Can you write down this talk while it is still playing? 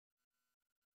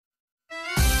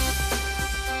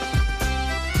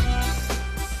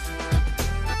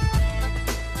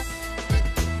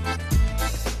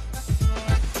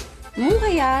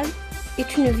Montréal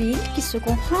est une ville qui se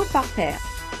comprend par paires,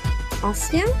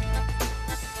 anciens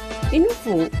et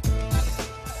nouveaux,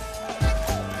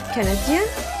 canadiens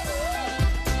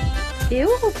et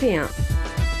européens,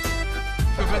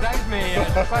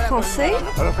 français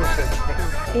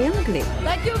et anglais.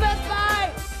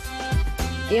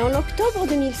 Et en octobre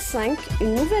 2005,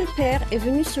 une nouvelle paire est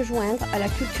venue se joindre à la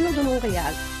culture de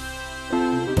Montréal.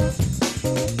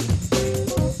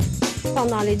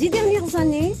 Pendant les 10 dernières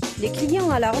années, les clients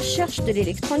à la recherche de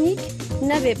l'électronique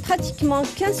n'avaient pratiquement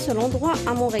qu'un seul endroit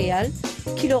à Montréal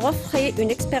qui leur offrait une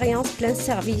expérience plein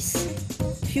service,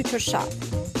 Future Shop.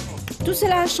 Tout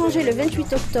cela a changé le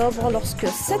 28 octobre lorsque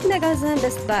 7 magasins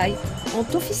Best Buy ont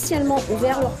officiellement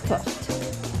ouvert leurs portes.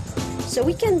 Ce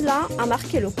week-end-là a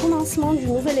marqué le commencement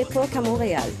d'une nouvelle époque à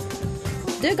Montréal.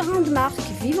 Deux grandes marques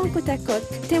vivant côte à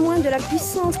côte témoignent de la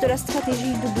puissance de la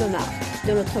stratégie double marque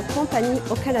de notre compagnie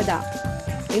au Canada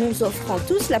et nous offrant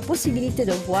tous la possibilité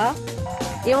de voir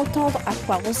et entendre à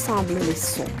quoi ressemblent les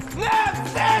sons.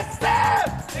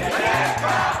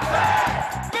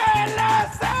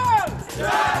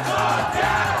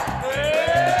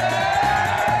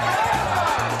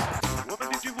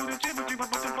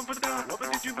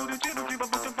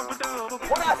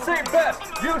 When I say best,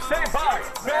 you say buy.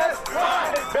 Best,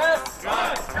 buy, best,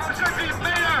 buy. Quand je dis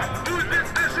meilleur, vous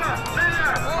dites déjà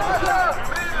meilleur. Meilleur.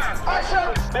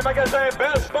 Les magasins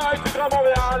Best Buy du Grand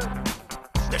Montréal.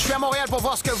 Je suis à Montréal pour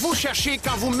voir ce que vous cherchez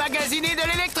quand vous magasinez de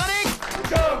l'électronique.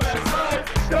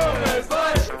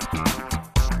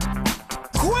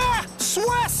 Quoi?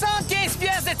 75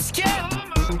 pièces d'étiquette?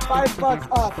 5 bucks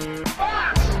off.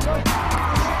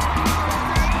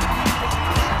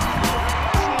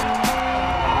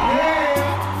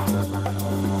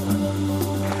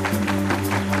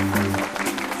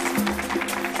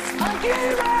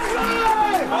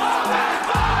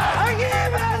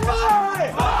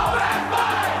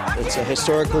 It's a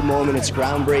historical moment, it's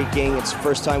groundbreaking, it's the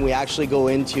first time we actually go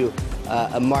into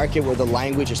a market where the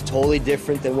language is totally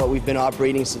different than what we've been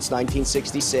operating since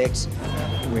 1966.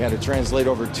 We had to translate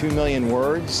over 2 million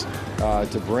words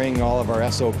to bring all of our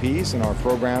SOPs and our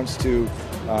programs to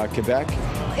Quebec.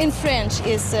 In French,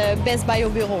 it's Best Buy au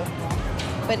bureau,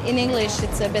 but in English,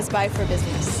 it's Best Buy for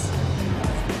business.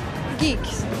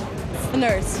 Geeks,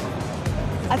 nerds,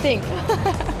 I think.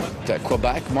 The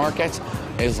Quebec market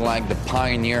is like the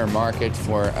pioneer market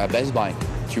for Best Buy.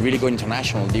 To really go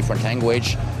international, different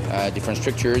language, different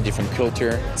structure, different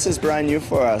culture. This is brand new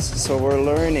for us, so we're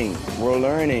learning.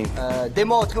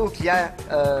 Démontrer aux clients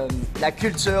la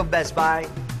culture Best Buy.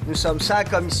 Nous sommes sans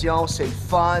commission, c'est le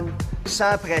fun,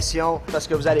 sans pression, parce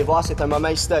que vous allez voir, c'est un moment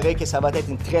historique et ça va être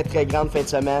une très, très grande fin de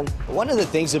semaine. One of the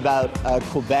things about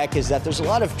Quebec is that there's a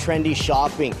lot of trendy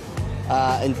shopping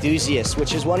enthusiasts,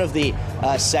 which is one of the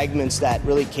segments that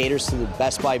really caters to the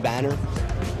Best Buy banner.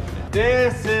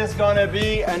 This is gonna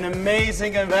be an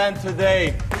amazing event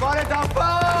today. Bon est en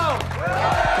forme!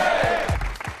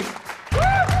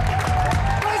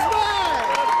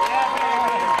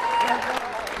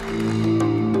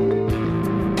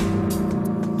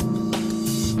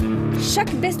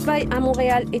 Chaque Best Buy à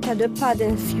Montréal est à 2 pas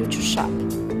d'un Future Shop.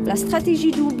 La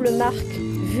stratégie double marque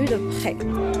vue de près.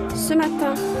 Ce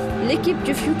matin, l'équipe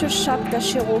du Future Shop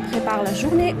d'Achero prépare la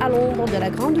journée à l'ombre de la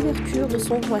grande ouverture de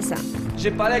son voisin.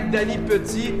 J'ai parlé avec Danny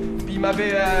Petit, puis il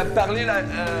m'avait parlé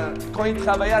quand il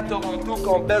travaillait à Toronto,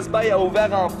 quand Best Buy a ouvert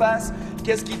en face.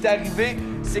 Qu'est-ce qui est arrivé?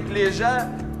 C'est que les gens,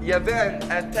 il y avait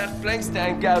un terre-plein, c'était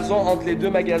un gazon entre les deux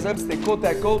magasins, puis c'était côte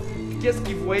à côte. Puis qu'est-ce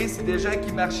qu'ils voyaient? C'est des gens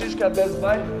qui marchaient jusqu'à Best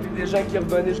Buy, puis des gens qui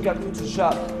revenaient jusqu'à Future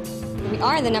Shop. We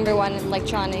are the #1 in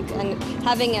electronic, and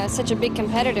having such a big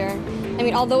competitor, I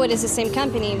mean, although it is the same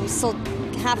company, we still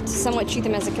have to somewhat treat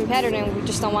them as a competitor, and we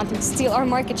just don't want them to steal our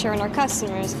market share and our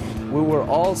customers. We were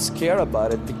all scared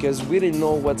about it because we didn't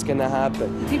know what's gonna happen.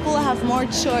 People have more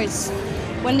choice.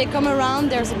 When they come around,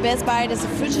 there's a Best Buy, there's a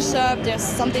Future Shop, there's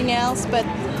something else, but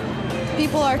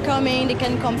people are coming, they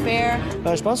can compare.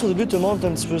 Je pense qu'au début, tout le monde est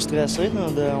un petit peu stressé.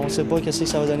 On ne sait pas qu'est-ce que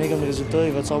ça va donner comme résultat.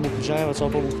 Il va-t-y avoir beaucoup de gens, il va-t-y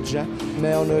avoir pas beaucoup de gens.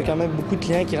 Mais on a quand même beaucoup de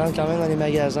clients qui rentrent quand même dans les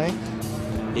magasins.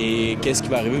 Et qu'est-ce qui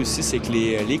va arriver aussi, c'est que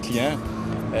les clients,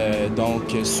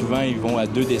 donc souvent, ils vont à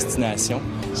 2 destinations.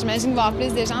 J'imagine qu'il va y avoir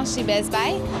plus de gens chez Best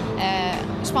Buy.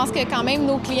 Je pense que quand même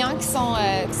nos clients qui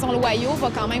sont loyaux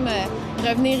vont quand même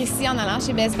revenir ici en allant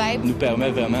chez Best Buy. Nous permet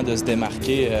vraiment de se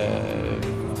démarquer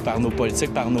par nos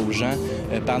politiques, par nos gens,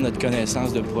 par notre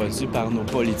connaissance de produits, par nos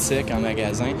politiques en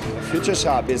magasin. Future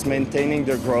Shop is maintaining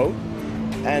their growth,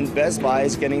 and Best Buy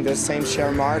is getting the same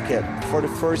share market for the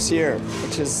first year,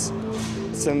 which is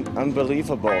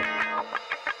unbelievable.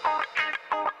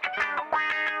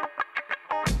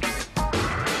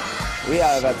 We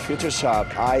have at Future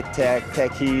Shop high-tech,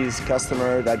 techies,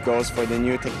 customer that goes for the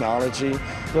new technology.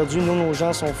 Aujourd'hui, nous, nos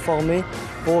gens sont formés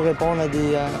pour répondre à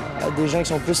des gens qui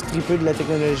sont plus tripeux de la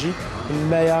technologie, une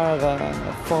meilleure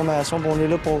formation. On est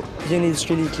là pour bien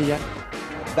éduquer les clients.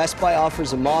 Best Buy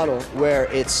offers a model where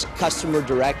it's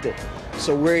customer-directed.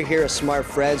 So we're here as Smart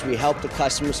Friends. We help the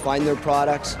customers find their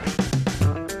products.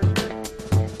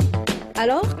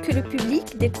 Alors que le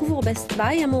public découvre Best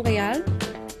Buy à Montréal,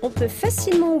 on peut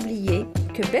facilement oublier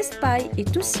que Best Buy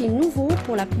est aussi nouveau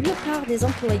pour la plupart des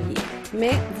employés.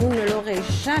 Mais vous ne l'aurez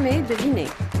jamais deviné.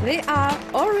 They are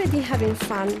already having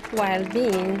fun while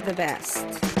being the best.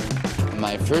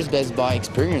 My first Best Buy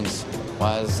experience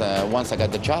was once I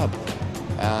got the job.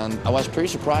 And I was pretty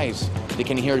surprised. They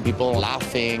can hear the people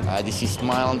laughing, they see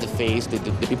smile on the face, the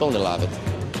people, they love it.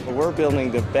 We're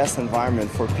building the best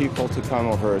environment for people to come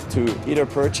over to either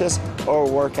purchase or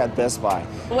work at Best Buy.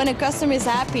 When a customer is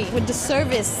happy with the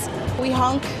service, we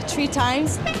honk 3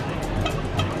 times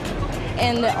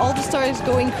and all the store is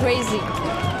going crazy.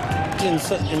 Une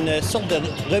sorte de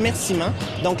remerciement,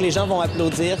 donc les gens vont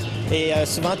applaudir et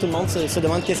souvent tout le monde se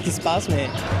demande qu'est-ce qui se passe, mais...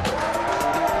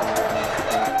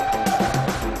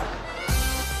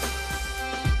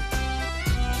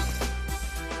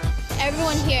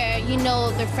 Everyone here, you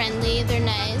know, they're friendly, they're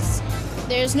nice.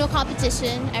 There's no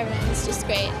competition, everyone's just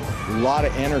great. A lot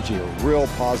of energy, real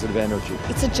positive energy.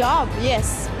 It's a job,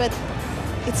 yes, but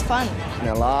it's fun. And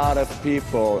a lot of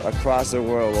people across the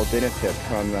world will benefit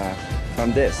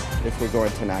from this if we go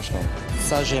international.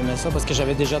 Ça, j'aimais ça parce que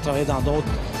j'avais déjà travaillé dans d'autres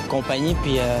compagnies,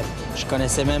 puis je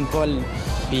connaissais même pas.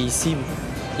 Puis ici,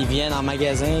 ils viennent en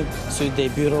magasin sur des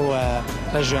bureaux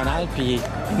régionaux, puis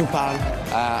ils nous parlent.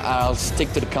 I'll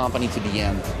stick to the company to the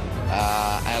end.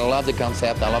 I love the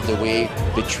concept. I love the way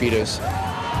they treat us.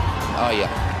 Oh yeah,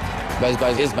 Best Buy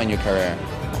is my new career.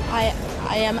 I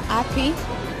am happy,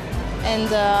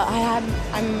 and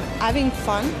I'm having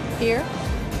fun here.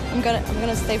 I'm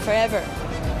gonna stay forever.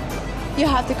 You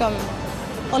have to come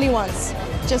only once,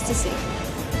 just to see.